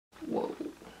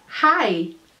Hi!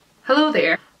 Hello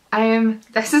there.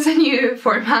 This is a new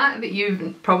format that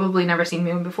you've probably never seen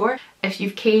me on before. If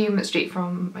you've came straight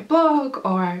from my blog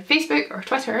or Facebook or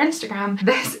Twitter or Instagram,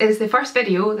 this is the first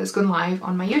video that's going live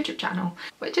on my YouTube channel,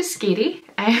 which is scary.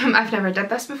 I've never did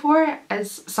this before.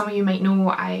 As some of you might know,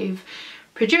 I've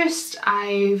produced,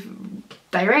 I've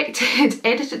directed,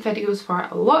 edited videos for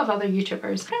a lot of other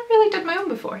YouTubers. I never really did my own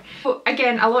before. So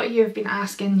again, a lot of you have been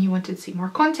asking, you wanted to see more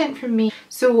content from me.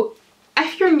 So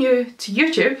if you're new to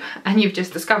YouTube and you've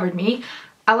just discovered me,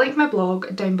 I'll link my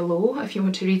blog down below if you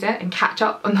want to read it and catch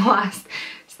up on the last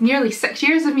nearly 6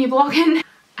 years of me blogging.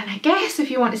 And I guess if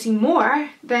you want to see more,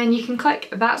 then you can click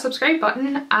that subscribe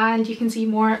button and you can see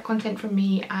more content from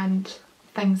me and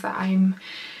things that I'm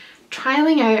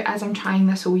trialing out as I'm trying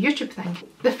this whole YouTube thing.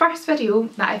 The first video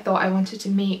that I thought I wanted to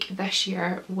make this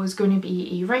year was going to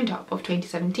be a roundup of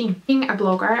 2017. Being a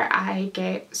blogger, I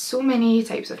get so many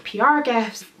types of PR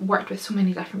gifts, worked with so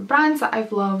many different brands that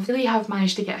I've loved. Really have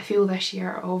managed to get a feel this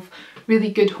year of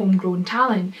really good homegrown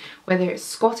talent, whether it's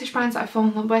Scottish brands that I've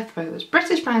fallen in love with, whether it's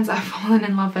British brands that I've fallen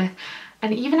in love with,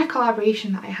 and even a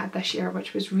collaboration that I had this year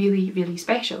which was really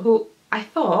special. So I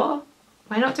thought,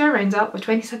 why not do a roundup of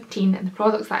 2017 and the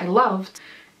products that I loved?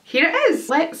 Here it is!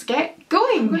 Let's get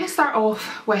going! I'm going to start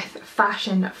off with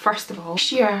fashion first of all.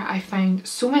 This year I found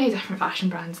so many different fashion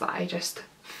brands that I just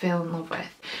fell in love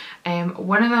with.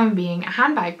 One of them being a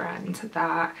handbag brand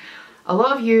that a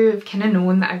lot of you have kind of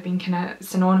known that I've been kind of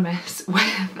synonymous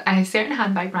with a certain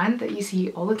handbag brand that you see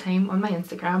all the time on my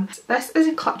Instagram. This is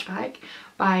a clutch bag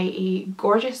by a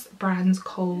gorgeous brand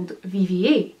called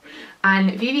VVA,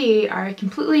 and VVA are a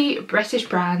completely British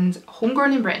brand,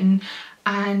 homegrown in Britain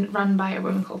and run by a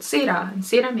woman called Sarah, and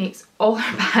Sarah makes all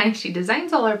her bags, she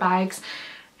designs all her bags,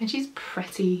 and she's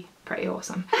pretty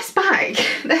awesome. This bag,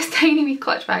 this tiny wee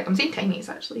clutch bag, I'm saying tiny, it's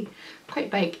actually quite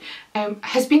big,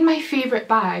 has been my favourite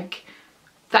bag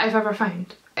that I've ever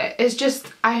found. It's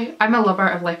just, I'm a lover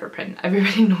of leopard print,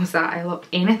 everybody knows that, I love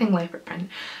anything leopard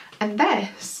print, and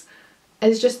this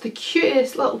is just the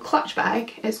cutest little clutch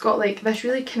bag. It's got like this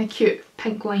really kind of cute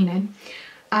pink lining,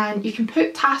 and you can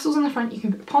put tassels on the front, you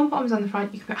can put pom-poms on the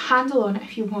front, you can put a handle on it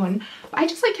if you want, but I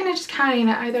just like kind of just carrying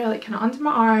it either like kind of under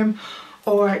my arm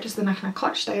or just in a kind of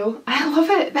clutch style. I love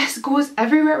it. This goes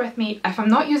everywhere with me. If I'm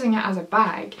not using it as a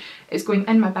bag, it's going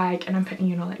in my bag and I'm putting,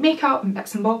 you know, like makeup and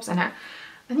bits and bobs in it.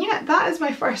 And yeah, that is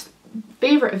my first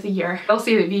favourite of the year. I'll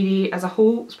say that VV as a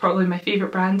whole is probably my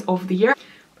favourite brand of the year.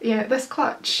 But yeah, this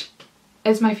clutch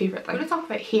is my favourite thing. I'm going to talk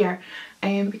about hair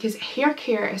because hair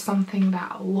care is something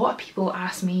that a lot of people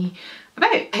ask me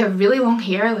about. I have really long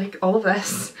hair, like all of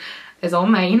this is all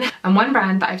mine, and one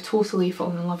brand that I've totally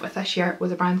fallen in love with this year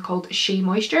was a brand called Shea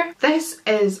Moisture. This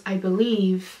is, I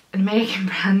believe, an American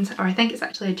brand, or I think it's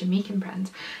actually a Jamaican brand,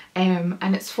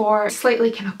 and it's for slightly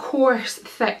kind of coarse,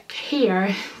 thick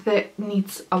hair that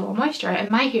needs a lot of moisture, and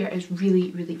my hair is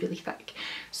really thick,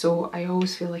 so I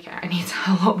always feel like I need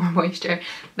a lot more moisture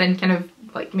than kind of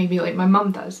like maybe like my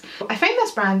mum does. I found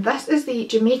this brand. This is the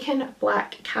Jamaican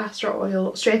Black Castor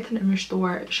Oil Strengthen and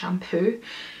Restore Shampoo.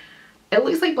 It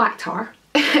looks like black tar.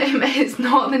 It's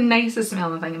not the nicest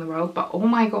smelling thing in the world, but oh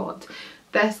my god,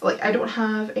 this, like, I don't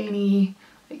have any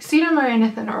like serum or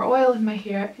anything or oil in my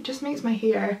hair. It just makes my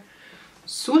hair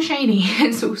so shiny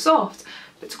and so soft.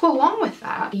 But to go along with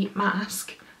that, the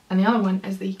mask, and the other one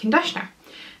is the conditioner.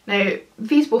 Now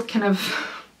these both kind of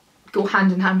go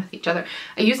hand in hand with each other.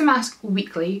 I use the mask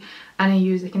weekly and I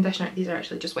use the conditioner. These are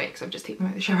actually just wet because I've just taken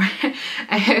them out of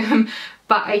the shower.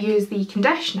 But I use the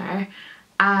conditioner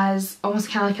as almost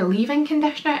kind of like a leave-in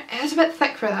conditioner. It's a bit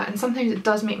thick for that, and sometimes it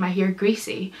does make my hair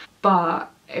greasy,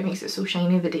 but it makes it so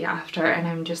shiny the day after and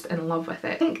I'm just in love with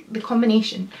it. I think the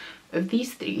combination of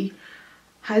these three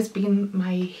has been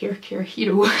my hair care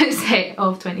hero set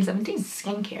of 2017.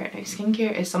 Skincare. Now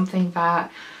skincare is something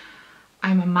that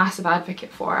I'm a massive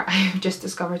advocate for. I've just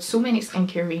discovered so many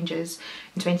skincare ranges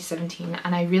in 2017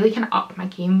 and I really kind of upped my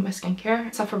game with skincare.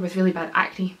 I suffered with really bad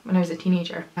acne when I was a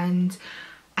teenager, and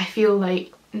I feel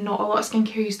like not a lot of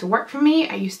skincare used to work for me.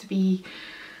 I used to be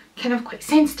kind of quite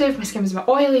sensitive, my skin was a bit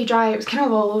oily, dry, it was kind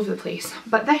of all over the place.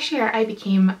 But this year I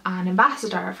became an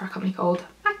ambassador for a company called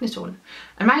Magnetone.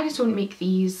 And Magnetone make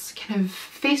these kind of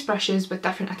face brushes with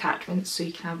different attachments, so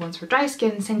you can have ones for dry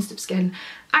skin, sensitive skin,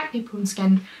 acne prone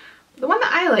skin. The one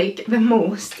that I like the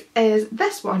most is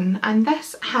this one, and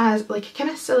this has like kind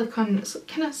of silicone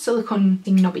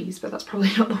nubbies, but that's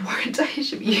probably not the word I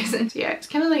should be using. So yeah, it's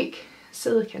kind of like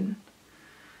silicone.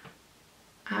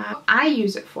 What I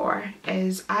use it for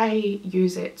is I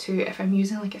use it to, if I'm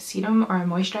using like a serum or a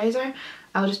moisturiser,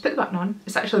 I'll just put the button on.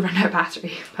 It's actually run out of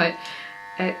battery, but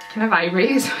it kind of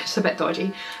vibrates, which is a bit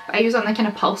dodgy. But I use it on the kind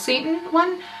of pulsating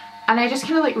one, and I just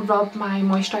kind of like rub my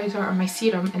moisturiser or my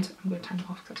serum into, I'm going to turn it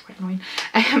off because it's quite annoying.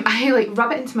 I like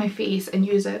rub it into my face and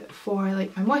use it for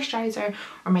like my moisturiser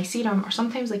or my serum, or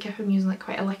sometimes like if I'm using like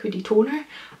quite a liquidy toner,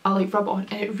 I'll like rub it on,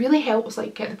 and it really helps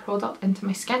like get the product into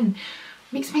my skin.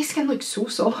 It makes my skin look so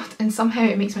soft, and somehow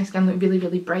it makes my skin look really,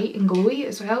 really bright and glowy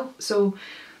as well. So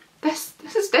this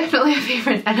is definitely a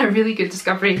favourite and a really good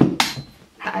discovery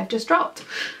that I've just dropped.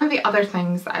 One of the other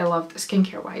things that I loved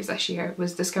skincare wise this year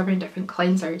was discovering different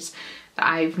cleansers that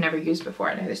I've never used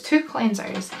before. Now there's two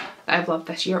cleansers that I've loved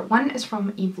this year. One is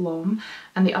from Eve Lom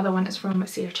and the other one is from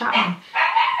Sarah Chapman.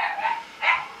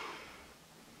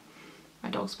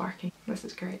 My dog's barking. This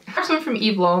is great. The first one from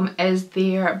Eve Lom is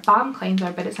their balm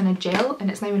cleanser, but it's in a gel and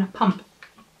it's now in a pump.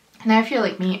 Now if you're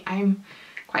like me, I'm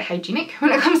quite hygienic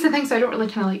when it comes to things, so I don't really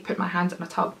kind of like put my hands in a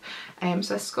tub. So this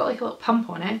has got like a little pump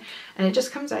on it, and it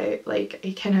just comes out like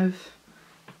a kind of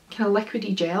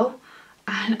liquidy gel,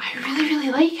 and I really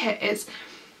like it. It's,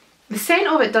 the scent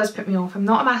of it does put me off. I'm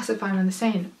not a massive fan of the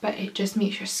scent, but it just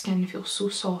makes your skin feel so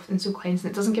soft and so cleansed,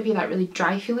 and it doesn't give you that really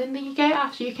dry feeling that you get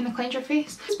after you kind of cleanse your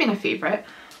face. It's been a favourite,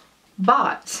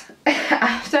 but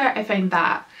after I found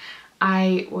that,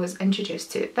 I was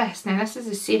introduced to this. Now this is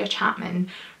a Sarah Chapman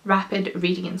Rapid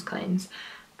Radiance Cleanse,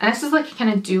 and this is like a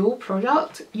kind of dual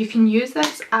product. You can use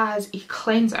this as a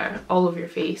cleanser all over your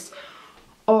face,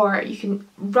 or you can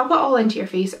rub it all into your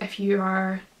face if you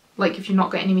are like, if you've not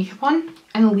got any makeup on,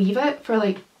 and leave it for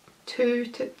like 2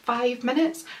 to 5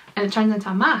 minutes and it turns into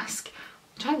a mask,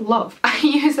 which I love. I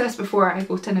use this before I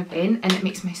go to an event and it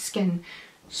makes my skin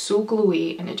so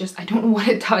glowy, and it just, I don't know what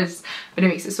it does, but it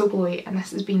makes it so glowy, and this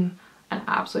has been an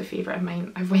absolute favourite of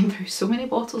mine. I've went through so many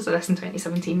bottles of this in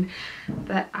 2017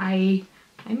 that I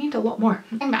need a lot more.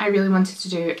 The thing that I really wanted to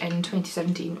do in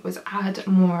 2017 was add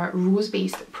more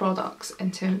rose-based products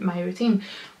into my routine,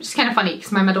 which is kind of funny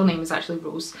because my middle name is actually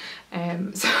Rose.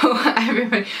 So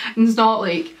everybody, it's not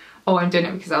like, oh, I'm doing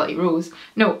it because I like rose.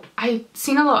 No, I've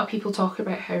seen a lot of people talk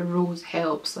about how rose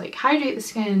helps like hydrate the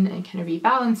skin and kind of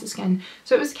rebalance the skin.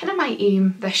 So it was kind of my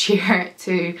aim this year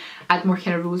to add more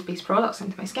kind of rose-based products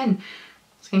into my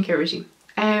skincare regime.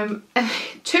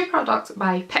 Two products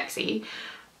by Pixie.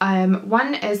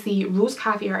 One is the Rose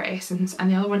Caviar Essence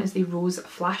and the other one is the Rose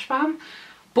Flash Balm.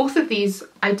 Both of these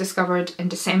I discovered in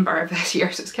December of this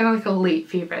year, so it's kind of like a late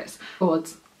favourites. God,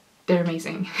 they're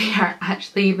amazing. They are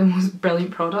actually the most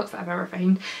brilliant products that I've ever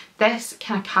found. This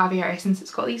kind of caviar essence,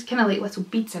 it's got these kind of like little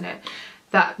beads in it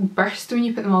that burst when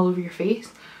you put them all over your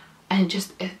face, and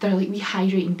just, they're like wee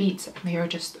hydrating beads, and they are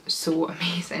just so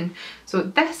amazing. So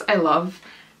this I love.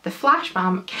 The Flash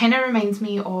Balm kind of reminds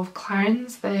me of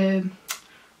Clarins, the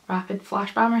Rapid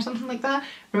Flash Balm or something like that.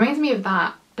 Reminds me of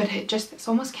that, but it's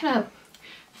almost kind of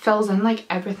fills in like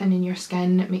everything in your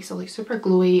skin. It makes it look super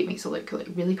glowy, it makes it look like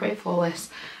really quite flawless.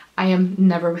 I am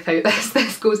never without this.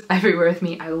 This goes everywhere with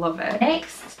me. I love it.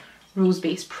 Next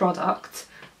rose-based product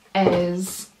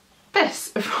is this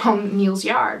from Neil's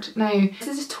Yard. Now this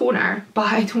is a toner, but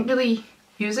I don't really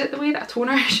use it the way that a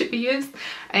toner should be used.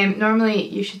 Normally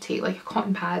you should take like a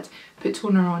cotton pad, put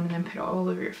toner on and then put it all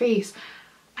over your face.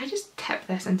 I just tip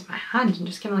this into my hand and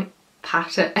just kind of like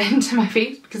pat it into my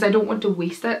face because I don't want to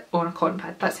waste it on a cotton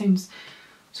pad. That sounds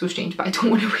so strange, but I don't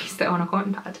want to waste it on a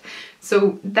cotton pad.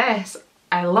 So this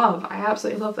I love. I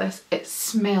absolutely love this. It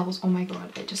smells, oh my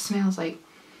god, it just smells like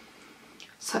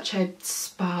such a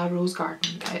spa rose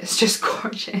garden. It's just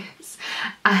gorgeous,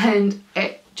 and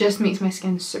it just makes my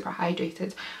skin super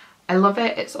hydrated. I love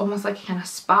it. It's almost like a kind of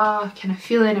spa kind of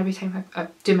feeling every time I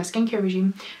do my skincare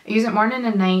regime. I use it morning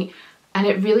and night, and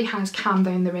it really has calmed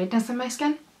down the redness in my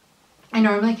skin. I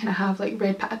normally kind of have like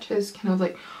red patches kind of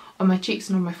like on my cheeks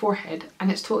and on my forehead,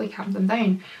 and it's totally calmed them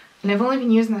down. And I've only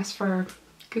been using this for a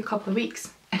good couple of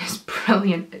weeks and it's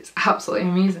brilliant. It's absolutely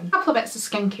amazing. A couple of bits of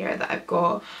skincare that I've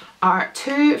got are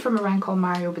two from a brand called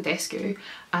Mario Badescu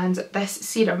and this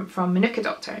serum from Manuka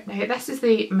Doctor. Now this is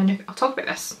the Manuka, I'll talk about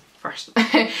this first.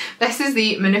 This is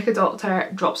the Manuka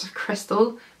Doctor Drops of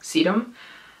Crystal serum.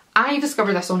 I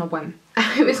discovered this on a whim.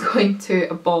 I was going to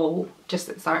a ball just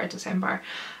at the start of December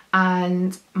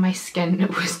and my skin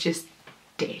was just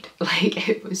dead. Like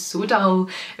it was so dull,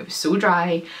 it was so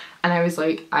dry, and I was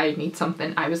like, I need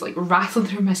something. I was like rattling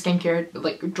through my skincare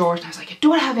like drawers and I was like, I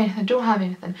don't have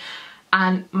anything.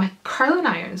 And my curling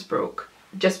irons broke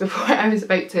just before I was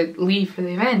about to leave for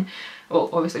the event. Well,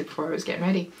 obviously before I was getting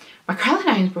ready. My curling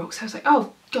irons broke, so I was like,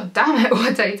 oh god damn it,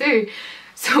 what did I do?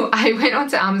 So I went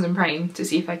onto Amazon Prime to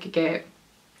see if I could get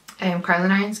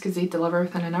curling irons because they deliver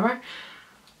within an hour.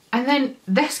 And then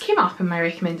this came up in my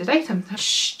recommended items.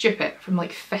 Stupid, from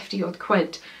like 50 odd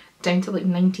quid down to like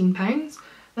 £19.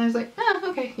 And I was like,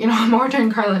 okay, you know, I'm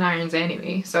ordering curling irons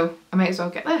anyway, so I might as well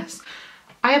get this.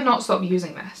 I have not stopped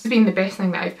using this. It's been the best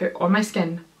thing that I've put on my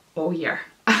skin all year.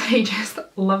 I just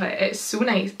love it. It's so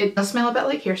nice. It does smell a bit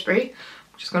like hairspray.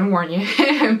 I'm just gonna warn you.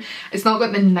 It's not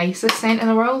got the nicest scent in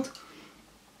the world.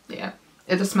 Yeah,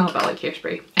 it does smell a bit like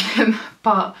hairspray.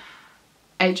 But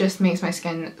it just makes my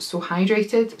skin so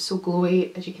hydrated, so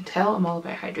glowy. As you can tell, I'm all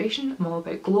about hydration, I'm all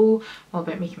about glow, I'm all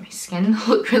about making my skin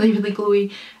look really, really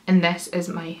glowy, and this is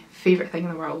my favourite thing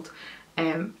in the world.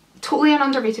 Totally an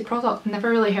underrated product, never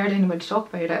really heard anybody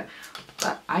talk about it,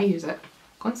 but I use it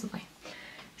constantly.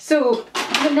 So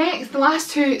the last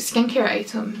two skincare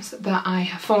items that I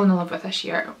have fallen in love with this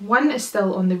year, one is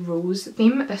still on the rose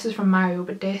theme. This is from Mario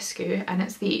Badescu, and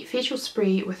it's the facial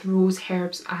spray with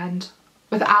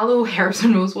aloe, herbs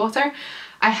and rose water.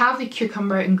 I have the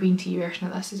cucumber and green tea version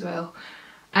of this as well,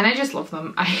 and I just love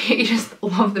them. I just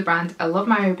love the brand. I love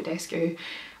Mario Badescu,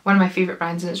 one of my favourite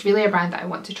brands, and it's really a brand that I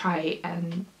want to try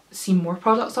and see more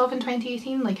products of in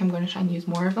 2018. Like, I'm going to try and use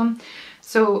more of them.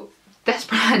 So this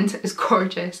brand is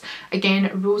gorgeous. Again,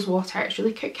 rose water. It's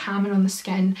really quite calming on the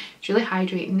skin. It's really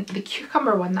hydrating. The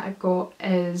cucumber one that I've got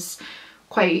is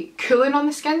quite cooling on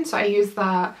the skin, so I use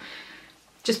that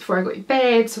just before I go to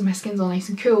bed, so my skin's all nice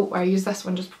and cool, or I use this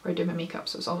one just before I do my makeup,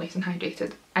 so it's all nice and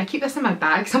hydrated. I keep this in my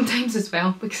bag sometimes as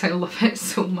well because I love it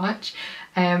so much.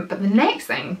 But the next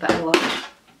thing that I love,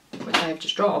 which I've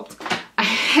just dropped,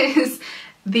 is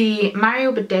the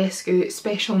Mario Badescu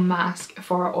Special Mask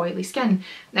for oily skin.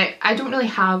 Now, I don't really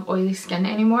have oily skin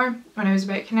anymore. When I was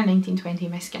about kind of 19, 20,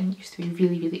 my skin used to be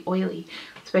really, really oily,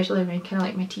 especially around kind of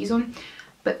like my T-zone.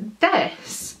 But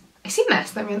this, I seen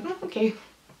this and I went, okay,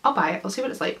 I'll buy it, I'll see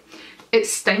what it's like. It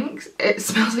stinks, it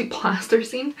smells like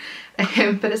plasticine,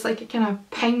 but it's like a kind of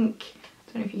pink,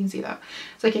 I don't know if you can see that,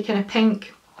 it's like a kind of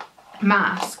pink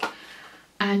mask,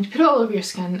 and you put it all over your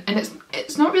skin, and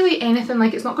it's not really anything,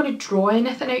 like it's not going to draw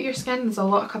anything out your skin. There's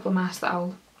a couple of masks that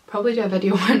I'll probably do a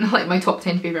video on, like my top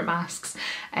 10 favourite masks,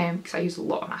 because I use a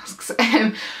lot of masks.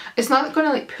 It's not going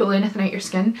to like pull anything out your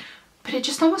skin, but it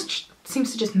just almost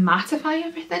seems to just mattify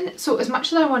everything. So as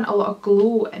much as I want a lot of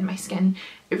glow in my skin,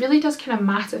 it really does kind of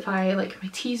mattify like my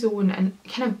T-zone and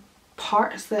kind of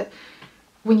parts that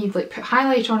when you like put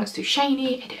highlighter on it's too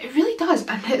shiny. It really does,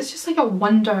 and it's just like a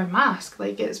wonder mask.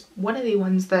 Like, it's one of the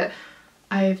ones that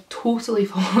I've totally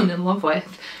fallen in love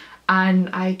with and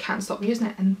I can't stop using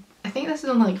it. And I think this is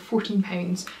only like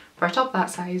 £14 for a tub that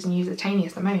size and use the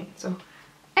tiniest amount, so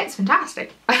it's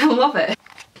fantastic. I love it.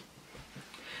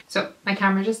 So my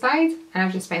camera just died and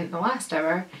I've just spent the last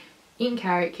hour eating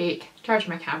carrot cake, charging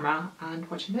my camera and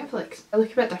watching Netflix. I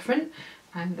look a bit different,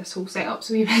 and this whole setup's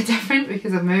a wee bit different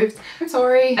because I've moved. I'm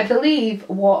sorry. I believe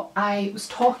what I was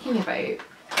talking about,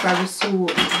 where I was so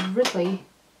rudely,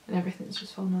 and everything's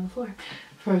just falling on the floor,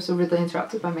 where I was so rudely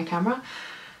interrupted by my camera.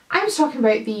 I was talking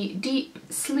about the Deep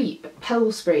Sleep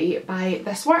Pillow Spray by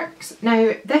This Works.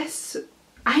 Now this,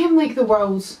 I am like the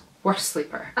world's worst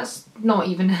sleeper. That's not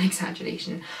even an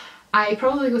exaggeration. I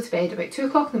probably go to bed about 2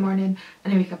 o'clock in the morning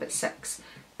and I wake up at 6.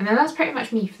 And then that's pretty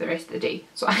much me for the rest of the day.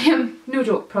 So I am, no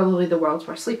joke, probably the world's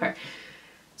worst sleeper.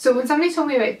 So when somebody told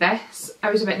me about this,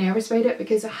 I was a bit nervous about it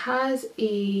because it has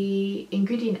a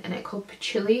ingredient in it called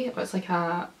patchouli. It's like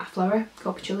a flower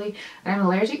called patchouli, and I'm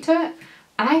allergic to it.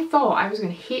 And I thought I was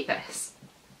going to hate this.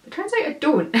 But it turns out I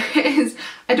don't.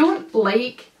 I don't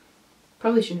like,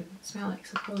 probably shouldn't smell it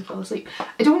because I'll probably fall asleep.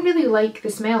 I don't really like the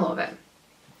smell of it,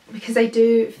 because I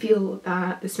do feel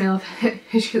that the smell of it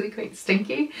is really quite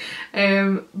stinky,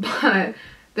 but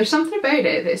there's something about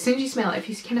it that as soon as you smell it, if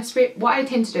you kind of spray it, what I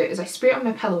tend to do is I spray it on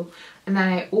my pillow and then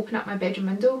I open up my bedroom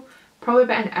window probably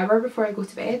about an hour before I go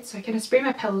to bed. So I kind of spray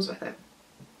my pillows with it,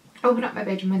 open up my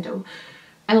bedroom window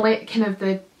and let kind of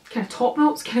the top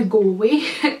notes kind of go away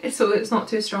so it's not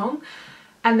too strong.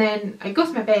 And then I go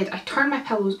to my bed, I turn my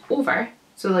pillows over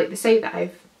so like the side that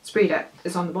I've sprayed it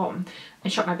is on the bottom,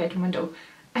 and shut my bedroom window.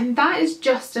 And that is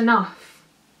just enough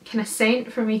kind of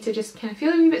scent for me to just kind of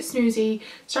feel a wee bit snoozy,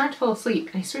 start to fall asleep.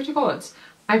 And I swear to God,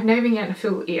 I've now been getting a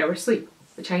full 8 hours sleep,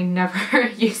 which I never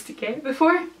used to get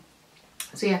before.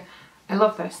 So yeah, I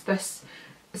love this. This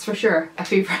is for sure a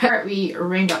favourite. We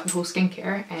round up the whole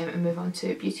skincare and move on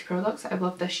to beauty products that I've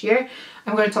loved this year.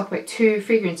 I'm going to talk about 2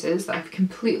 fragrances that I've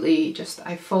completely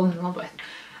I've fallen in love with.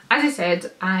 As I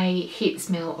said, I hate the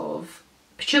smell of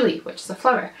patchouli, which is a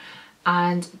flower.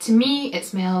 And to me it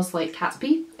smells like cat's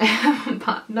pee,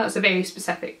 but that's a very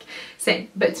specific scent.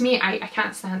 But to me, I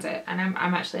can't stand it, and I'm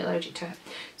actually allergic to it.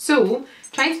 So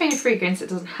trying to find a fragrance that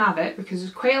doesn't have it, because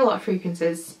there's quite a lot of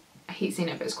fragrances, I hate saying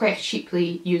it, but it's quite a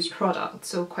cheaply used product,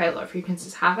 so quite a lot of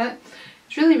fragrances have it.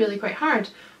 It's really, really quite hard.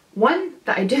 One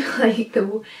that I do like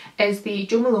though is the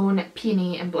Jo Malone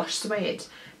Peony and Blush Suede.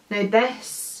 Now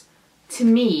this, to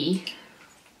me,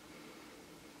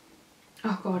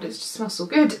 oh god, it just smells so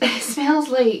good. It smells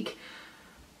like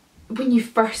when you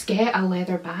first get a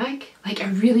leather bag, like a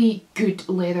really good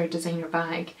leather designer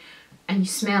bag, and you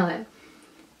smell it,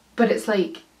 but it's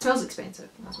like, it smells expensive,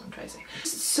 that's what I'm trying to say.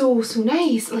 So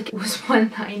nice. Like, it was one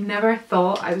that I never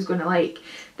thought I was going to like.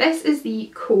 This is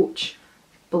the Coach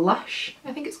Blush,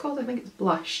 I think it's called. I think it's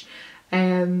Blush.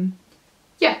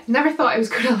 Yeah, never thought I was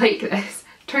going to like this.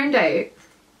 Turned out,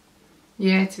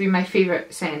 yeah, to be my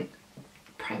favourite scent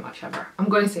pretty much ever. I'm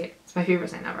going to say it, it's my favourite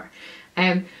scent ever.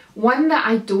 One that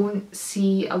I don't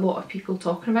see a lot of people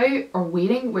talking about or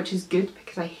wearing, which is good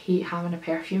because I hate having a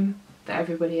perfume that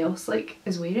everybody else like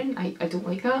is wearing. I don't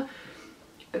like that.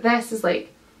 But this is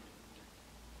like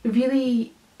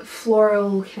really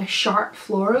floral, kind of sharp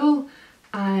floral,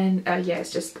 and yeah,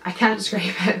 it's just, I can't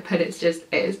describe it, but it's just,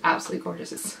 it is absolutely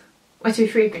gorgeous. It's my two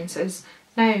fragrances.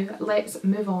 Now let's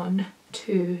move on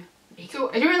to makeup.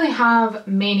 So I don't really have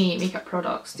many makeup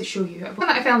products to show you. One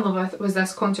that I fell in love with was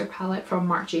this contour palette from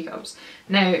Marc Jacobs.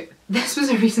 Now this was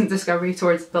a recent discovery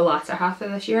towards the latter half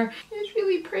of this year. It's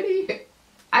really pretty.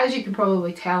 As you can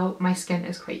probably tell, my skin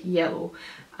is quite yellow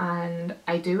and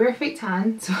I do wear fake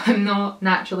tan, so I'm not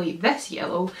naturally this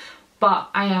yellow, but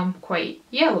I am quite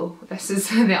yellow. This is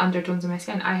the undertones of my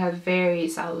skin. I have very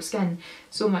sallow skin,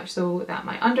 so much so that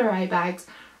my under eye bags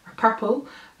are purple.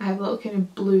 I have a little kind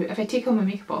of blue, if I take all my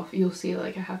makeup off, you'll see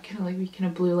like I have kind of like wee kind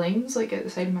of blue lines like at the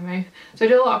side of my mouth. So I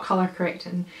do a lot of colour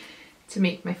correcting to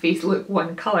make my face look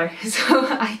one colour, so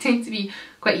I tend to be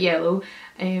quite yellow.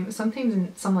 Sometimes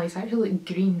in some lights I actually look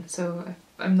green, so if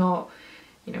I'm not,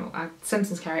 you know, a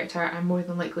Simpsons character, I'm more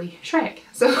than likely Shrek.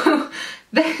 So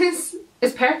this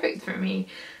is perfect for me.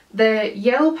 The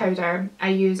yellow powder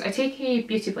I take a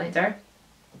beauty blender,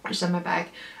 which is in my bag,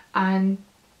 and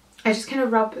I just kind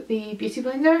of rub the beauty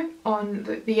blender on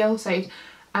the yellow side,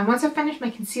 and once I've finished my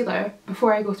concealer,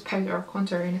 before I go to powder or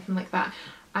contour or anything like that,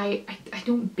 I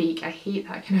don't bake. I hate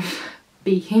that kind of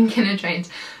baking kind of trend.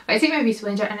 But I take my beauty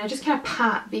blender and I just kind of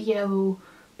pat the yellow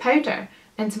powder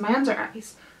into my under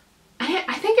eyes.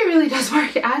 I think it really does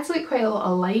work. It adds like quite a lot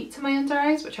of light to my under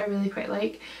eyes, which I really quite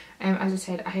like. As I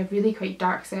said, I have really quite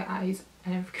dark set eyes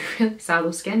and I have really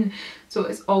sallow skin, so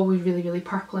it's always really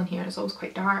purple in here and it's always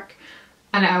quite dark.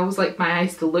 And I always like my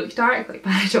eyes to look dark, like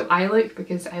my actual eye look,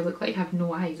 because I look like I have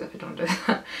no eyes if I don't do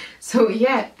that. So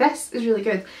yeah, this is really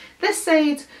good. This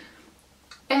side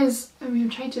is, I mean, I'm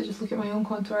trying to just look at my own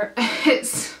contour.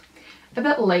 It's a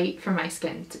bit light for my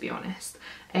skin, to be honest.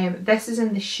 This is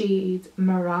in the shade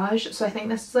Mirage, so I think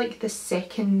this is like the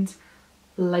second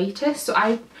lightest.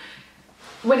 So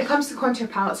when it comes to contour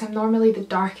palettes, I'm normally the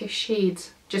darkest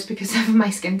shades just because of my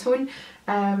skin tone.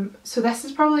 So this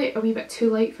is probably a wee bit too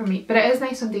light for me, but it is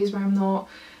nice on days where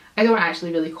I don't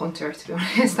actually really contour, to be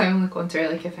honest. I only contour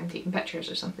like if I'm taking pictures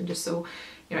or something, just so,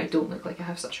 you know, I don't look like I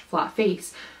have such a flat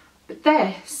face. But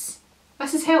this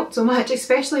has helped so much,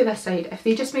 especially this side. If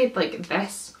they just made like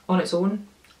this on its own,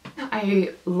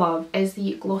 I love is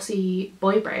the Glossy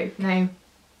Boy Brow. Now,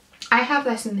 I have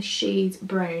this in the shade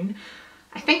Brown.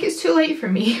 I think it's too light for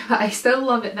me, but I still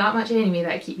love it that much anyway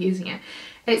that I keep using it.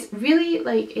 It's really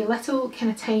like a little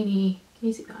kind of tiny, can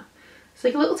you see that? It's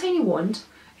like a little tiny wand.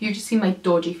 If you just see my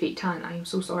dodgy fake tan, I am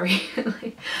so sorry.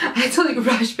 Like, I had to like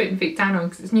rush putting fake tan on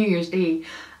because it's New Year's Day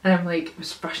and I'm like, I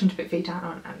was rushing to put fake tan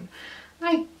on and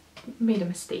I made a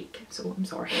mistake, so I'm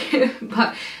sorry.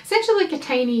 But essentially like a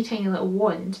tiny little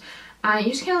wand, and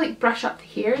you just kind of like brush up the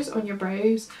hairs on your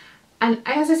brows. And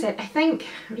as I said, I think,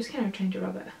 I'm just kind of trying to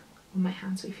rub it on my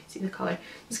hand so you can see the colour.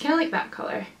 It's kind of like that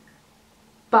colour,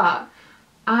 but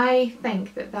I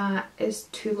think that is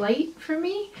too light for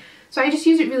me, so I just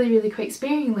use it really quite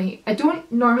sparingly. I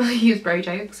don't normally use brow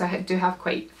gel because I do have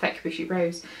quite thick bushy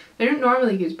brows. I don't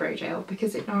normally use brow gel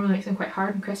because it normally makes them quite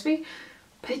hard and crispy,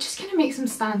 but it just kind of makes them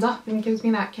stand up and gives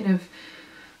me that kind of,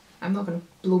 I'm not going to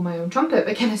blow my own trumpet,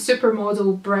 but kind of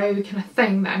supermodel brow kind of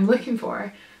thing that I'm looking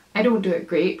for. I don't do it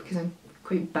great because I'm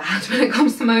quite bad when it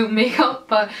comes to my own makeup,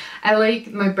 but I like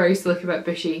my brows to look a bit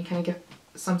bushy and kind of give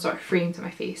some sort of frame to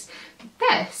my face.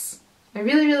 This I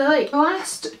really like. The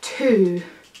last two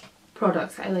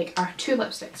products that I like are two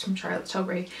lipsticks from Charlotte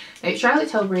Tilbury. Now, Charlotte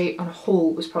Tilbury on a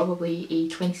whole was probably a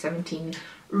 2017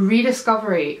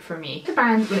 rediscovery for me. The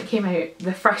brand when it came out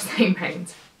the first time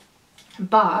round,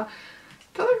 but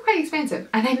they were quite expensive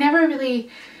and I never really,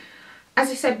 as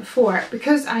I said before,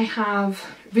 because I have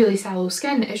really sallow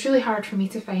skin, it's really hard for me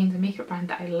to find a makeup brand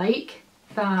that I like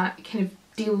that kind of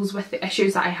deals with the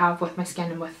issues that I have with my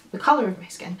skin and with the colour of my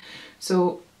skin.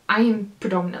 So I am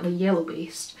predominantly yellow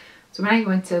based, So when I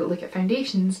go in to look at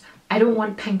foundations, I don't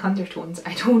want pink undertones.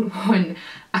 I don't want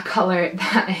a colour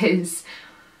that is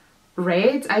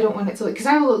red. I don't want it to look, because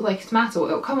I will look like a tomato.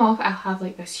 It'll come off, I'll have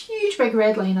like this huge big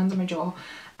red line under my jaw,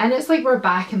 and it's like we're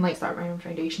back and like start wearing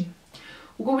foundation.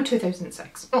 We'll go with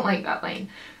 2006. I don't like that line.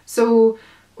 So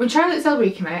when Charlotte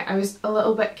Tilbury came out, I was a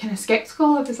little bit kind of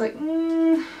sceptical. I was like,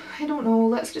 I don't know,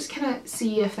 let's just kind of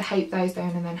see if the hype dies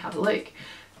down and then have a look.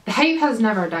 The hype has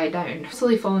never died down. I've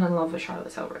slowly fallen in love with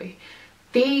Charlotte Tilbury.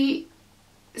 They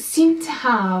seem to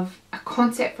have a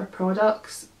concept for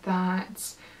products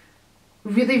that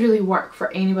really work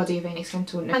for anybody of any skin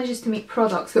tone. It manages to make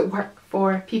products that work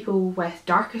for people with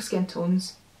darker skin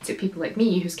tones, to people like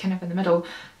me who's kind of in the middle,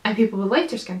 and people with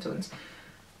lighter skin tones.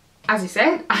 As I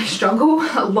said, I struggle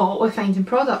a lot with finding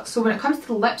products, so when it comes to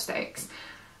the lipsticks,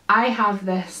 I have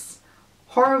this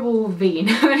horrible vein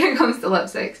when it comes to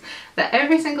lipsticks, that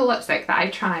every single lipstick that I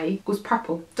try goes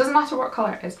purple. Doesn't matter what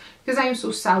colour it is. Because I am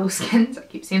so sallow skinned, I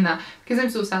keep saying that, because I'm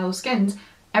so sallow skinned,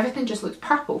 everything just looks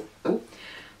purple. So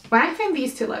when I found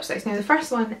these two lipsticks, now the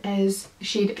first one is the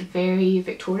shade Very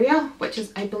Victoria, which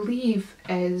is, I believe,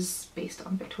 is based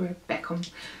on Victoria Beckham.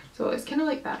 So it's kind of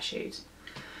like that shade.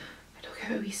 I don't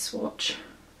get a wee swatch.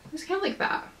 It's kind of like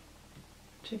that.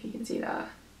 I don't know if you can see that.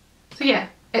 So yeah,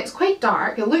 it's quite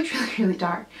dark. It looks really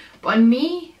dark, but on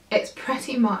me, it's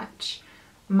pretty much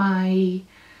my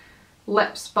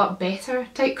lips but better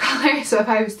type colour. So if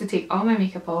I was to take all my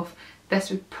makeup off, this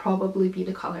would probably be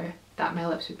the colour that my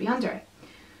lips would be under it.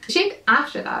 The shade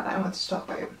after that I wanted to talk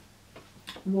about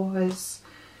was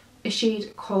a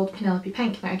shade called Penelope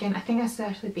Pink. Now again, I think this is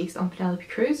actually based on Penelope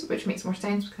Cruz, which makes more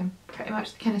sense because I'm pretty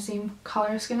much the kind of same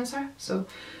colour skin as her, so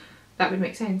that would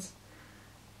make sense.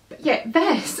 But yeah,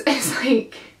 this is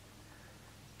like,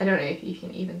 I don't know if you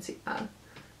can even see that,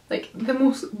 like the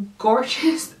most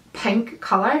gorgeous pink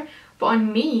colour, but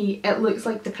on me it looks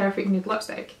like the perfect nude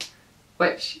lipstick,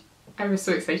 which I was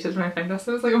so excited when I found this.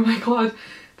 I was like, oh my god,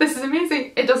 this is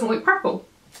amazing. It doesn't look purple.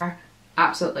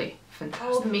 Absolutely fantastic.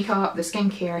 All the makeup, the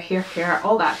skincare, hair care,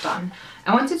 all that done.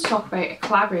 I wanted to talk about a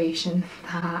collaboration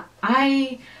that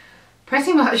I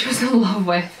pretty much was in love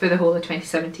with for the whole of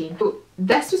 2017. So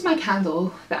this was my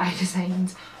candle that I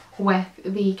designed with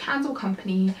the candle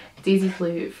company Daisy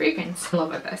Blue fragrance. I'm in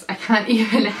love with this. I can't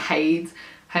even hide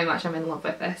how much I'm in love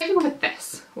with this. I'm gonna go with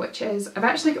this, which is, I've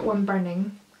actually got one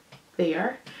burning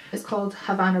there. It's called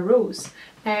Havana Rose.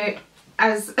 Now,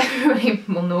 as everybody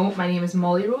will know, my name is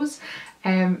Mollie Rose.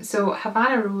 So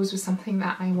Havana Rose was something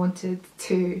that I wanted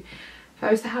to, if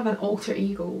I was to have an alter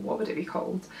ego, what would it be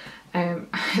called? And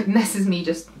this is me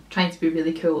just trying to be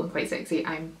really cool and quite sexy.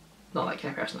 I'm not that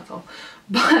kind of person at all.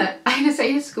 But I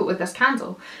decided to go with this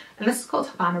candle, and this is called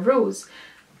Havana Rose.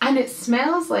 And it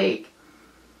smells like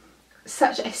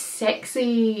such a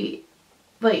sexy,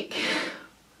 like,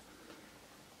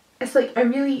 it's like a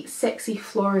really sexy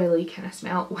florally kind of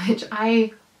smell, which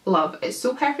I love. It's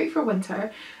so perfect for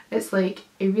winter. It's like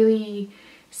a really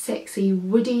sexy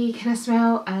woody kind of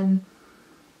smell, and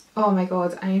oh my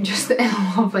god, I am just in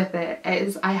love with it. It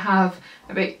is, I have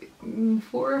about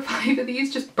 4 or 5 of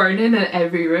these just burning in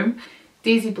every room.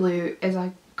 Daisy Blue is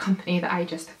a company that I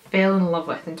just fell in love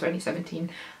with in 2017.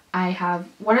 I have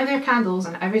one of their candles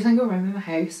in every single room in my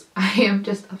house. I am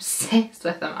just obsessed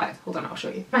with them. Hold on, I'll show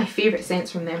you. My favourite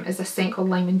scents from them is this scent called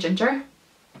Lime and Ginger.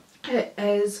 It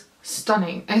is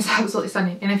stunning. It's absolutely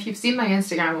stunning. And if you've seen my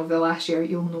Instagram over the last year,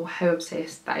 you'll know how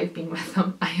obsessed that I've been with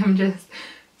them. I am just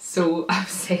so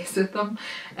obsessed with them.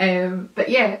 But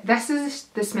yeah, this is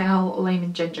the smell Lime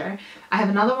and Ginger. I have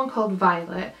another one called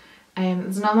Violet.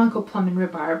 There's another one called Plum and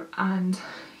Rhubarb, and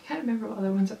I can't remember what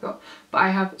other ones I've got, but I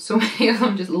have so many of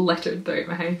them just littered throughout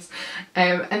my house.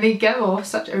 And they give off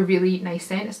such a really nice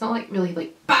scent. It's not like really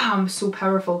like bam, so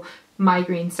powerful,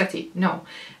 migraine city. No,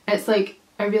 it's like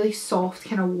a really soft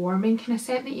kind of warming kind of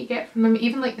scent that you get from them.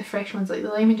 Even like the fresh ones, like the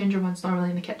Lime and Ginger ones normally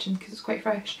in the kitchen because it's quite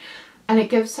fresh, and it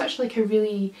gives such like a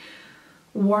really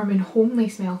warm and homely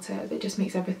smell to it that just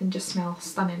makes everything just smell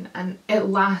stunning, and it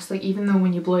lasts. Like, even though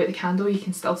when you blow out the candle you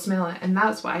can still smell it, and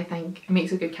that's what I think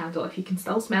makes a good candle. If you can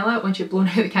still smell it once you've blown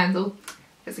out the candle,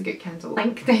 it's a good candle.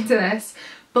 Link down to this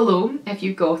below if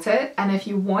you got it, and if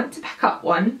you want to pick up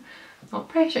one, not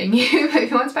pressuring you, but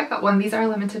if you want to pick up one, these are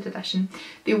limited edition.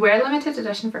 They were limited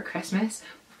edition for Christmas.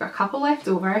 We've got a couple left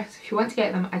over, so if you want to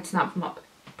get them, I'd snap them up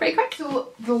pretty quick. So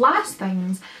the last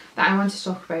things that I want to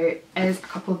talk about is a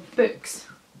couple of books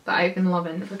that I've been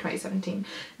loving for 2017.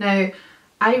 Now,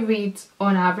 I read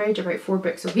on average about 4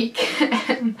 books a week,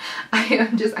 and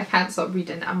I can't stop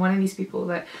reading. I'm one of these people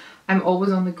that I'm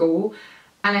always on the go,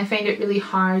 and I find it really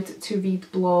hard to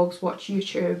read blogs, watch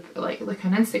YouTube, like look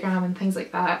on Instagram and things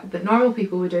like that normal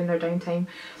people would do in their downtime.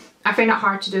 I find it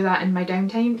hard to do that in my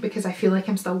downtime because I feel like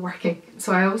I'm still working.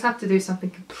 So I always have to do something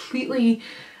completely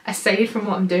aside from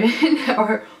what I'm doing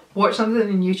or watch something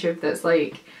on YouTube that's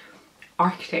like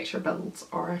architecture builds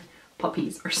or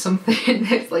puppies or something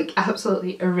that's like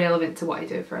absolutely irrelevant to what I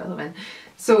do for a living.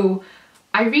 So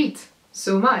I read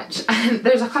so much, and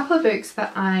there's a couple of books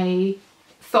that I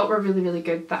thought were really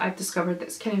good that I've discovered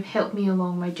that's kind of helped me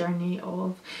along my journey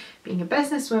of being a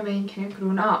businesswoman, kind of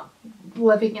growing up,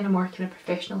 living in a more kind of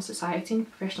professional society and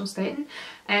professional setting.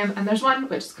 And there's one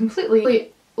which is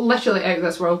completely, literally out of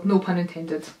this world, no pun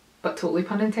intended, but totally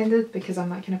pun intended because I'm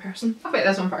that kind of person. I'll about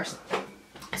this one first.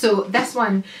 So this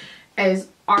one is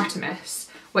Artemis,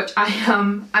 which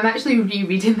I'm actually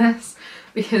rereading this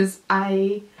because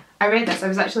I read this. I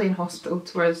was actually in hospital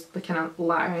towards the kind of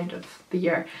latter end of the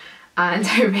year, and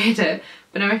I read it,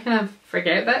 but now I kind of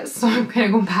forget bits, so I'm kind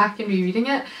of going back and rereading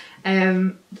it.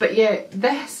 But yeah,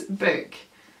 this book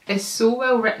is so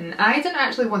well written. I didn't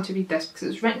actually want to read this because it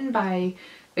was written by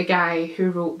the guy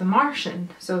who wrote The Martian.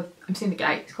 So I'm saying the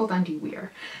guy, he's called Andy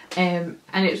Weir, and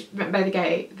it's written by the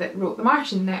guy that wrote The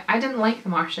Martian. Now, I didn't like The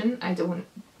Martian. I don't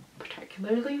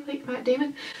particularly like Matt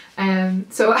Damon,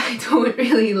 so I don't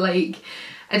really like,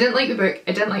 I didn't like the book,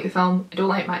 I didn't like the film, I don't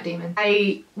like Matt Damon.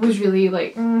 I was really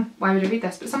like, why would I read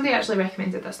this? But somebody actually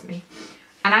recommended this to me.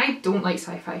 And I don't like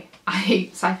sci-fi.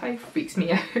 Sci-fi freaks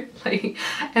me out. like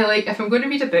if I'm going to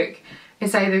read a book,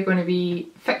 it's either going to be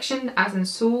fiction, as in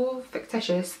so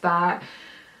fictitious that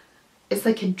it's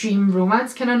like a dream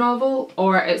romance kind of novel,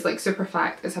 or it's like super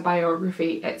fact, it's a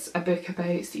biography, it's a book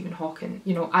about Stephen Hawking.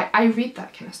 You know, I read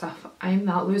that kind of stuff. I'm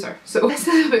that loser. So this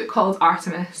is a book called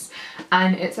Artemis,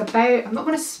 and it's about, I'm not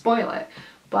going to spoil it,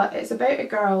 but it's about a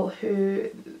girl who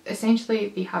essentially,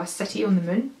 they have a city on the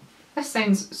moon. This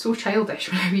sounds so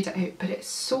childish when I read it out, but it's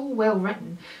so well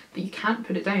written that you can't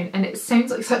put it down. And it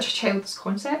sounds like such a childish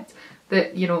concept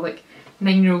that, you know, like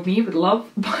 9-year-old me would love,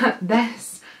 but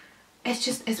this,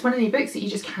 it's one of the books that you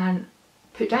just can't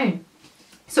put down.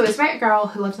 So it's about a girl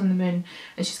who lives on the moon,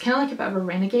 and she's kind of like a bit of a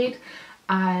renegade,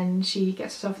 and she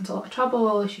gets herself into a lot of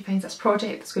trouble. She finds this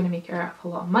project that's going to make her a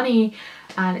lot of money,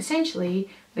 and essentially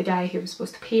the guy who was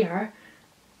supposed to pay her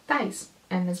dies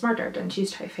and is murdered, and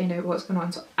she's trying to find out what's going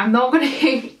on. So I'm not going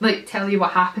to like tell you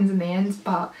what happens in the end,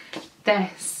 but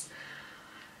this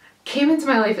came into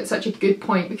my life at such a good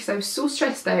point because I was so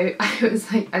stressed out. I was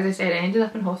like, as I said, I ended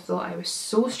up in hospital. I was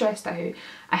so stressed out.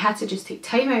 I had to just take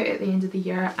time out at the end of the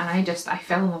year, and I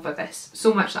fell in love with this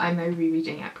so much that I'm now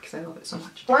rereading it because I love it so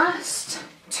much. Last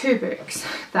two books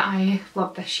that I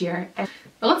loved this year is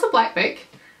The Little Black Book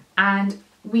and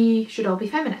We Should All Be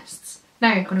Feminists.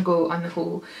 Now I'm going to go on the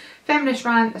whole feminist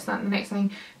rant. That's not the next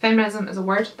thing. Feminism is a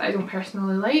word that I don't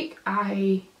personally like.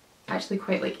 I actually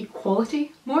quite like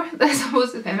equality more as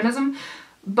opposed to feminism,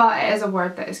 but it is a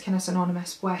word that is kind of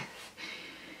synonymous with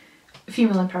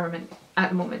female empowerment at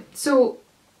the moment. So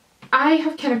I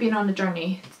have kind of been on a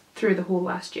journey through the whole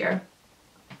last year,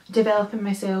 developing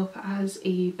myself as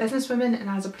a businesswoman and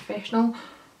as a professional,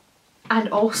 and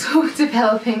also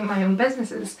developing my own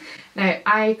businesses. Now,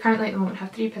 I currently at the moment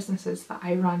have 3 businesses that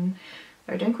I run.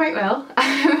 They're doing quite well.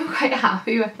 I'm quite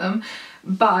happy with them,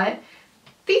 but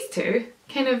these 2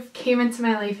 kind of came into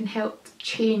my life and helped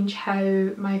change how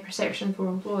my perception of the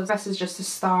world was. This is just the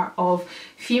start of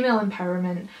female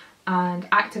empowerment and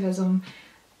activism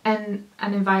in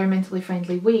an environmentally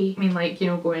friendly way. I mean, like, you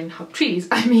know, go and hug trees.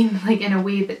 I mean, like, in a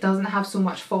way that doesn't have so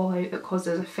much fallout that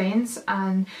causes offence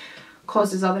and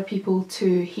causes other people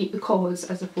to hate the cause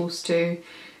as opposed to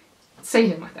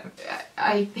siding with it.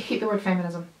 I hate the word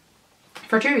feminism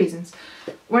for 2 reasons.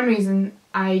 One reason,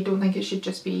 I don't think it should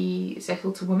just be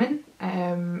settled to women.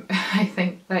 I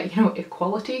think that, you know,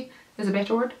 equality is a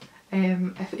better word.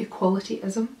 If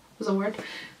equalityism was a word,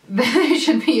 then it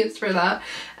should be used for that.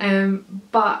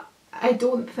 But I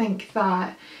don't think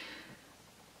that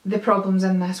the problems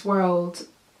in this world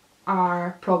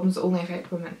are problems that only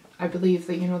affect women. I believe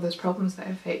that, you know, there's problems that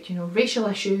affect, you know, racial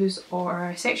issues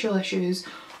or sexual issues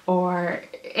or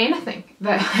anything,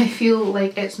 that I feel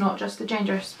like it's not just a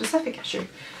gender specific issue,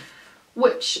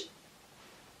 which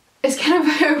is kind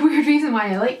of a weird reason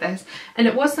why I like this. And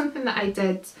it was something that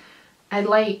I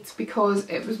liked because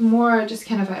it was more just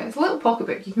kind of it's a little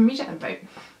pocketbook. You can read it in about, I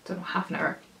don't know, half an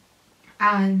hour.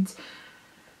 And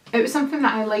it was something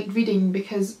that I liked reading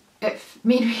because it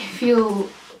made me feel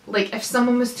like if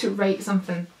someone was to write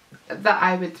something that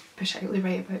I would particularly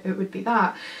write about, it would be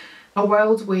that. A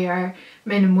world where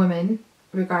men and women,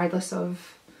 regardless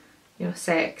of, you know,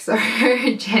 sex or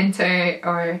gender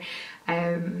or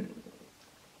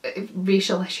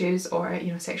racial issues or,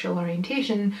 you know, sexual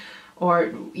orientation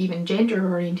or even gender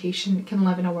orientation, can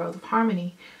live in a world of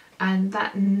harmony. and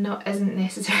that isn't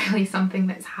necessarily something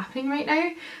that's happening right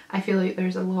now. I feel like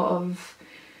there's a lot of,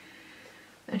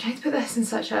 I'm trying to put this in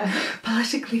such a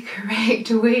politically correct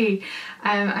way,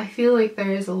 I feel like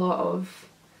there is a lot of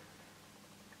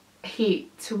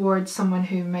hate towards someone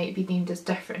who might be deemed as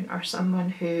different, or someone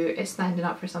who is standing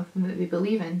up for something that they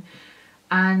believe in,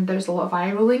 and there's a lot of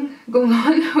eye rolling going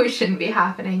on which shouldn't be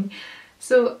happening.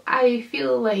 So I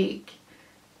feel like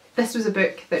this was a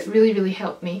book that really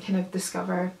helped me kind of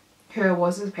discover who I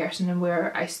was as a person and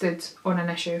where I stood on an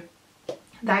issue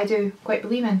that I do quite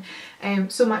believe in.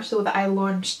 So much so that I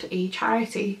launched a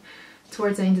charity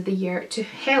towards the end of the year to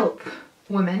help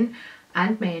women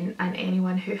and men and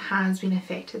anyone who has been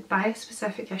affected by a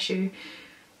specific issue,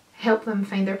 help them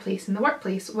find their place in the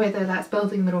workplace, whether that's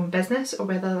building their own business or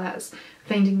whether that's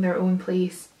finding their own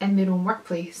place in their own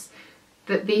workplace,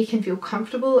 that they can feel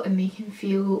comfortable and they can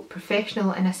feel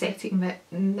professional in a setting that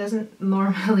isn't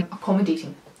normally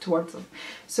accommodating towards them.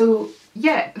 So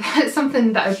yeah, that's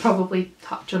something that I'd probably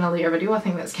touch on a later video. I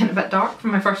think that's kind of a bit dark for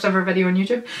my first ever video on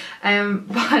YouTube,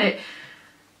 but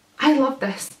I love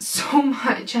this so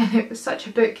much, and it was such a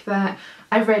book that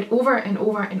I've read over and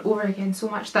over and over again, so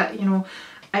much that, you know,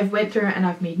 I've went through it and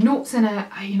I've made notes in it.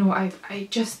 I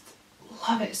just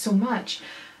love it so much.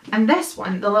 And this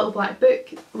one, The Little Black Book,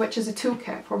 which is a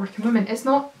toolkit for working women, it's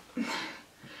not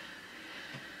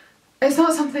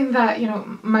something that, you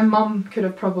know, my mum could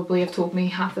have probably have told me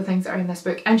half the things that are in this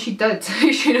book, and she did.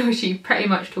 You know, she pretty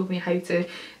much told me how to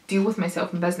deal with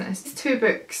myself in business. It's 2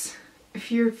 books. If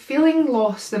you're feeling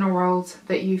lost in a world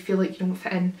that you feel like you don't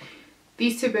fit in,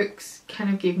 these 2 books kind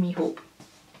of gave me hope.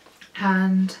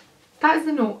 And that is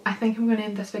the note I think I'm going to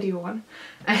end this video on.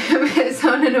 It's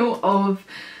on a note of,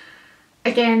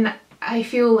 again, I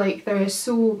feel like there is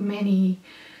so many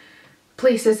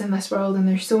places in this world and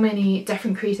there's so many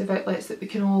different creative outlets that we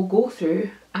can all go through,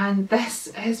 and this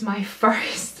is my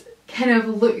first kind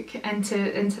of look into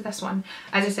this one.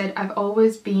 As I said, I've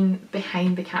always been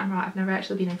behind the camera, I've never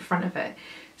actually been in front of it.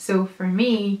 So for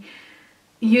me,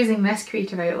 using this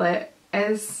creative outlet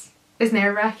is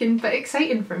nerve-wracking but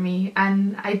exciting for me,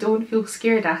 and I don't feel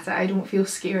scared at it. I don't feel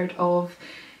scared of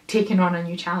taking on a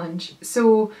new challenge.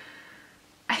 So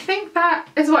I think that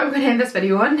is what I'm going to end this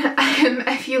video on.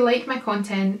 If you like my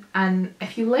content, and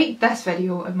if you like this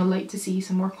video and would like to see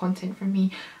some more content from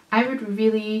me, I would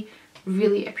really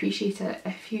appreciate it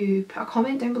if you put a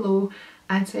comment down below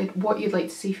and said what you'd like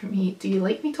to see from me. Do you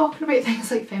like me talking about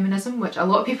things like feminism, which a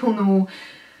lot of people know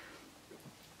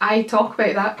I talk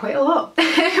about that quite a lot.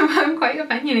 I'm quite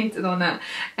opinionated on that.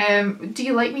 Do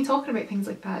you like me talking about things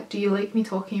like that? Do you like me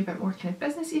talking about more kind of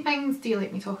businessy things? Do you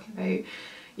like me talking about,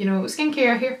 you know,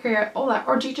 skincare, hair care, all that?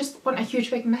 Or do you just want a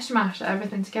huge big mishmash of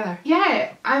everything together?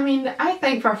 Yeah, I mean, I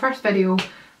think for our first video,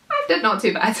 I did not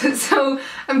too bad. So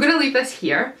I'm going to leave this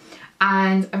here,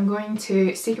 and I'm going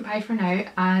to say goodbye for now.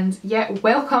 And yeah,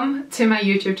 welcome to my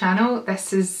YouTube channel.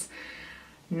 This is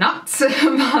nuts,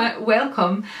 but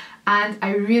welcome. And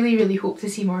I really hope to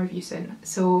see more of you soon.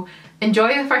 So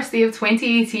enjoy the first day of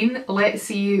 2018. Let's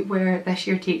see where this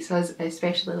year takes us,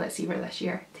 especially let's see where this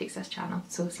year takes this channel.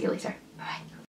 So see you later. Bye bye.